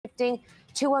connecting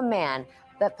to a man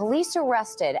that police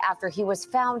arrested after he was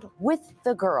found with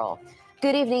the girl.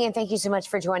 Good evening, and thank you so much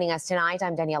for joining us tonight.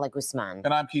 I'm Daniela Guzman.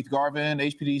 And I'm Keith Garvin.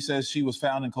 HPD says she was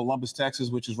found in Columbus, Texas,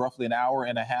 which is roughly an hour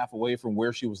and a half away from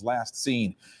where she was last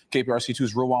seen.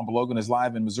 KPRC2's Rowan Balogun is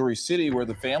live in Missouri City, where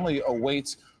the family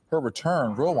awaits her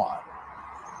return. Rowan.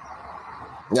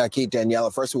 Yeah, Keith,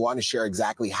 Daniela, first we want to share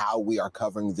exactly how we are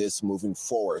covering this moving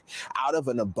forward. Out of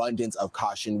an abundance of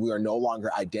caution, we are no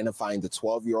longer identifying the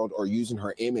 12-year-old or using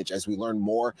her image as we learn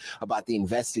more about the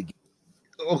investigation.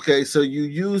 Okay, so you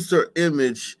used her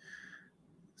image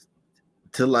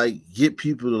to like get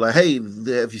people to like, hey,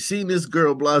 have you seen this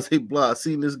girl? Blah, say blah,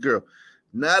 seen this girl.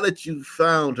 Now that you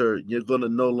found her, you're going to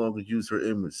no longer use her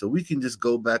image. So we can just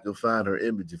go back and find her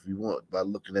image if we want by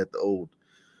looking at the old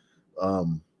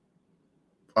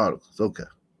articles. Okay.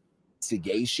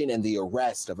 Investigation and the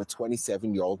arrest of a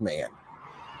 27-year-old man.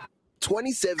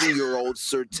 27-year-old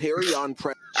Serterion.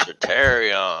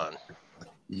 Serterion.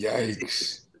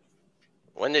 Yikes.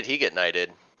 When did he get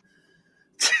knighted?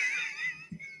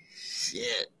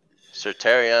 Shit.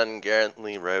 Serterion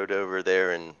Garantly rode over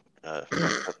there and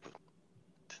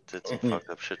did some fucked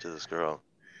up shit to this girl.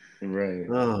 Right.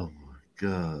 Oh my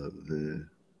God, man.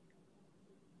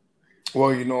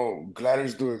 Well, you know,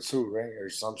 gliders do it too, right? Or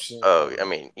some shit. Oh, I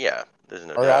mean, yeah. There's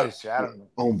no doubt. I don't know.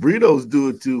 Ombritos do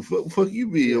it too. Fuck you,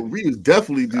 me. Ombritos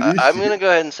definitely do this. I'm gonna go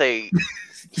ahead and say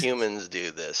humans do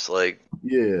this. Like,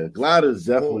 yeah, gliders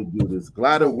definitely do this.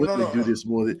 Glider women do this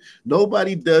more than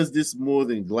nobody does this more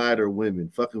than glider women.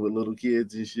 Fucking with little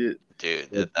kids and shit. Dude,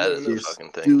 that is a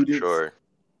fucking thing. For sure.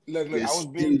 Look, I was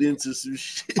being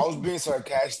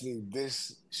sarcastic.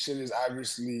 This shit is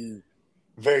obviously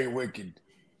very wicked.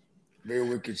 Very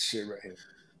wicked shit right here.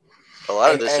 A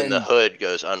lot of this in the hood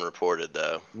goes unreported,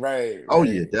 though. Right. Oh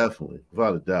yeah, definitely,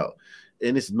 without a doubt.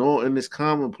 And it's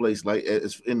commonplace. Like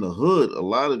it's in the hood. A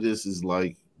lot of this is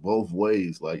like both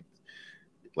ways. Like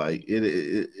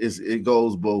it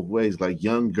goes both ways. Like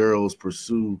young girls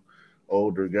pursue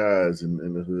older guys in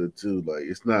the hood too. Like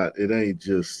it ain't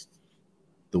just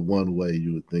the one way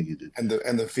you would think it is.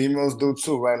 And the females do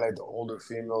too, right? Like the older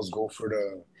females go for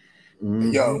the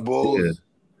young bulls.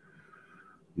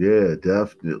 Yeah,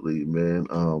 definitely, man.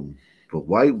 But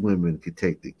white women could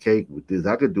take the cake with this.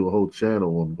 I could do a whole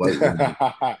channel on white women.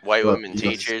 White women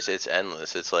teachers, it's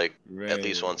endless. It's like at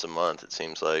least once a month, it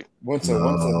seems like. Once a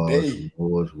day.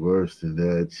 Oh, it's worse than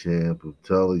that, champ. I'm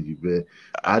telling you, man.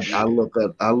 I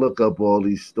look up all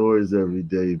these stories every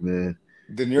day, man.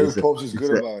 The New York Post is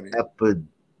good about it.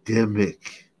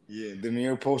 Epidemic. Yeah, the New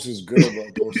York Post is good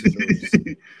about posting those.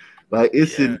 Like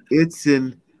it's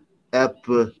an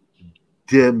epidemic.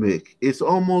 It's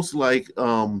almost like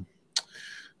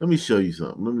let me show you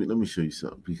something. Let me show you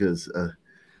something because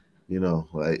you know,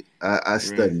 like I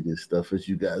study this stuff as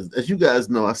you guys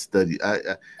know. I study.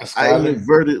 I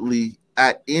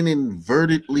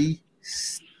inadvertently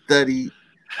study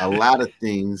a lot of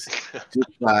things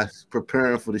just by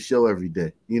preparing for the show every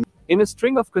day. You know. In a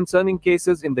string of concerning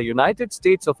cases in the United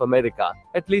States of America,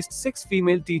 at least 6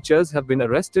 female teachers have been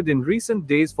arrested in recent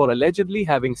days for allegedly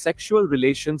having sexual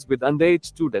relations with underage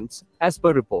students, as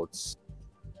per reports.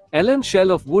 Ellen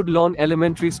Shell of Woodlawn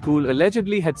Elementary School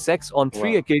allegedly had sex on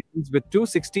 3 occasions with 2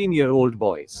 16-year-old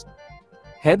boys.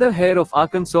 Heather Hare of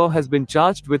Arkansas has been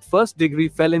charged with first-degree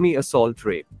felony assault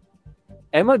rape.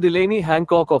 Emma Delaney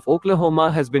Hancock of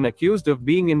Oklahoma has been accused of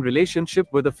being in relationship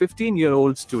with a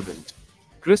 15-year-old student.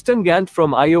 Kristen Gant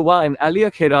from Iowa and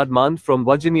Alia Kheradman from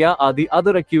Virginia are the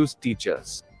other accused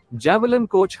teachers. Javelin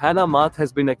coach Hannah Math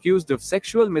has been accused of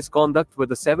sexual misconduct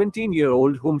with a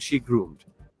 17-year-old whom she groomed.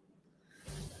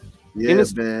 Yeah,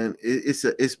 man,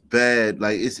 it's bad.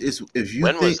 Like it's if you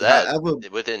when think was that?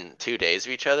 Within 2 days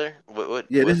of each other?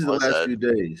 This is the last few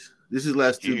days. This is the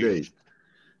last 2 days.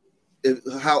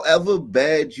 However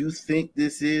bad you think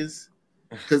this is.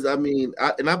 Because I mean,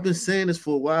 I've been saying this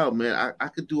for a while, man. I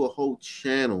could do a whole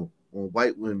channel on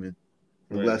white women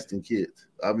molesting kids.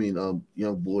 I mean,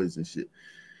 young boys and shit.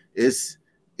 It's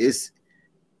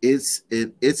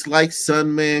like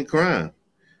Sunman crime.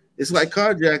 It's like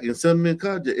carjacking, Sunman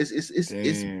carjacking.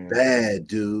 It's bad,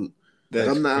 dude.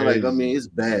 I'm not crazy. I mean, it's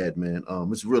bad, man.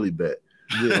 It's really bad.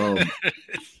 2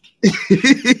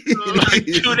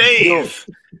 days.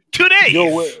 2 days. Yo,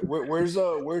 where's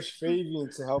Fabian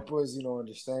to help us,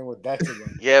 understand what that's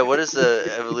about? Yeah, what is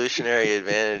the evolutionary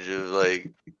advantage of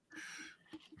like?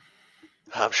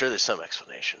 I'm sure there's some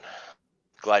explanation.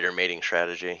 Glider mating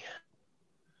strategy.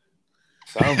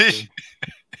 Sounds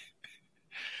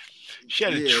She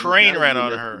had a train ran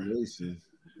on her.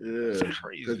 Yeah,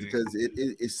 because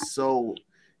it's so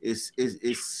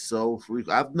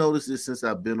frequent. I've noticed this since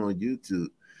I've been on YouTube.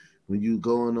 when you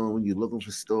going on, when you're looking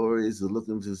for stories or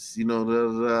looking for, you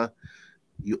know,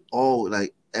 you all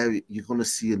like you're gonna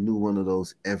see a new one of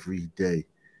those every day.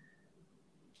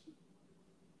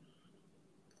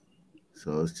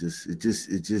 So it's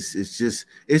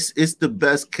the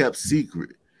best kept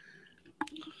secret.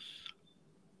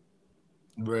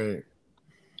 Right.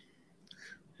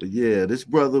 But yeah, this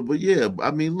brother, but yeah,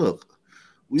 I mean, look,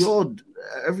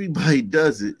 everybody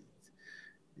does it.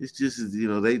 It's just, you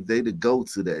know, they the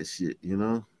goats of that shit, you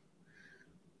know.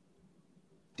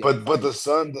 But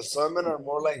the men are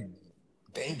more like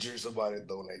dangerous about it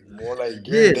though, like more like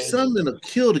you're Yeah, in danger. some men will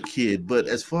kill the kid, but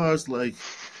as far as like,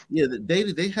 yeah,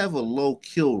 they have a low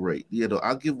kill rate. You know,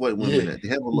 I'll give white women that they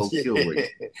have a low kill rate.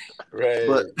 Right.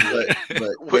 But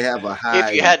they have a high.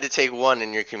 If you had to take one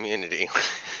in your community.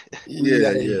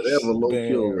 Yeah, they have a low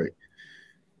kill rate.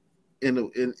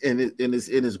 And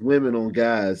it's women on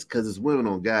guys, because it's women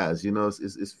on guys, you know,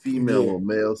 it's female on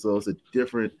male, so it's a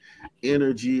different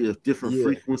energy, a different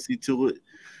frequency to it.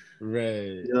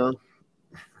 Right. You know?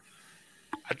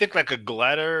 I think like a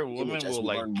glider woman will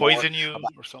like poison you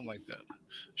or something like that.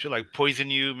 She'll like poison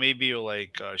you maybe, or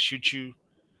like shoot you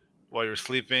while you're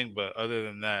sleeping, but other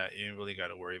than that, you ain't really got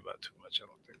to worry about too much, I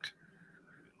don't think.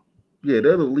 Yeah,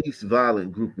 they're the least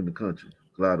violent group in the country,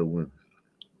 glider women.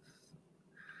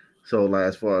 So, like,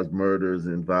 as far as murders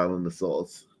and violent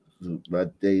assaults, by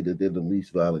data, they're the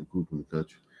least violent group in the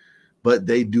country. But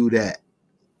they do that.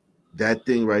 That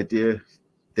thing right there,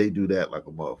 they do that like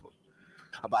a motherfucker.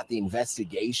 About the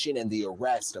investigation and the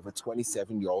arrest of a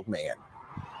 27-year-old man.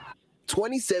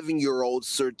 27-year-old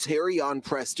Sir Terrion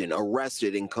Preston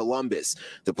arrested in Columbus.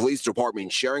 The police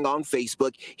department sharing on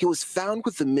Facebook he was found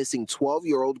with the missing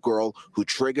 12-year-old girl who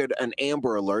triggered an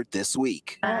Amber Alert this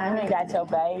week. I got your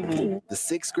baby. The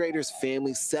sixth grader's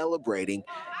family celebrating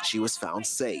she was found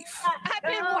safe. I've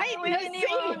been waiting to see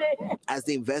it. As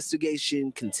the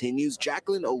investigation continues,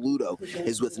 Jacqueline Oludo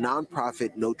is with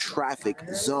nonprofit No Traffic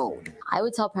Zone. I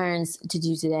would tell parents to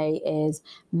do today is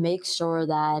make sure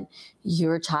that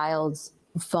your child's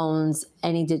phones,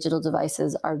 any digital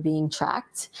devices are being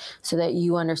tracked so that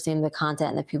you understand the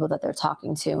content and the people that they're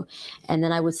talking to. And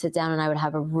then I would sit down and I would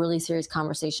have a really serious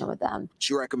conversation with them.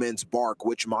 She recommends Bark,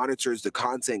 which monitors the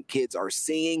content kids are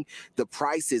seeing. The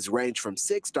prices range from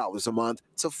 $6 a month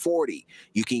to $40.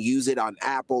 You can use it on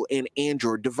Apple and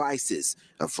Android devices.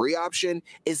 A free option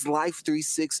is Life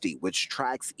 360, which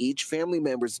tracks each family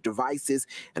member's devices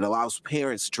and allows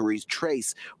parents to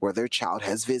retrace where their child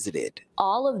has visited.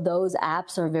 All of those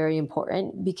apps are very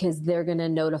important because they're going to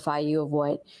notify you of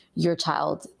what your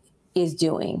child is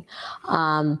doing.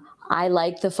 I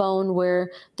like the phone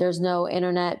where there's no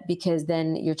internet because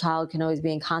then your child can always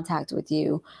be in contact with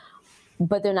you,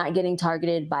 but they're not getting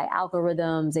targeted by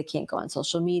algorithms. They can't go on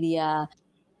social media.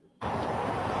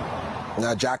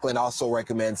 Now, Jacqueline also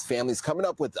recommends families coming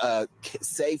up with a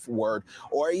safe word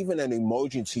or even an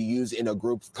emoji to use in a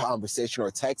group conversation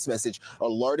or text message,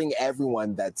 alerting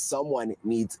everyone that someone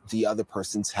needs the other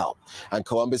person's help. And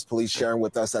Columbus police sharing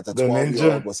with us that the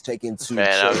 12-year-old was taken to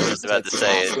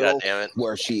hospital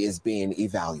where she is being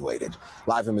evaluated.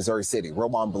 Live in Missouri City,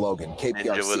 Roman Belogan, KPRC.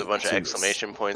 Ninja with a bunch of exclamation points.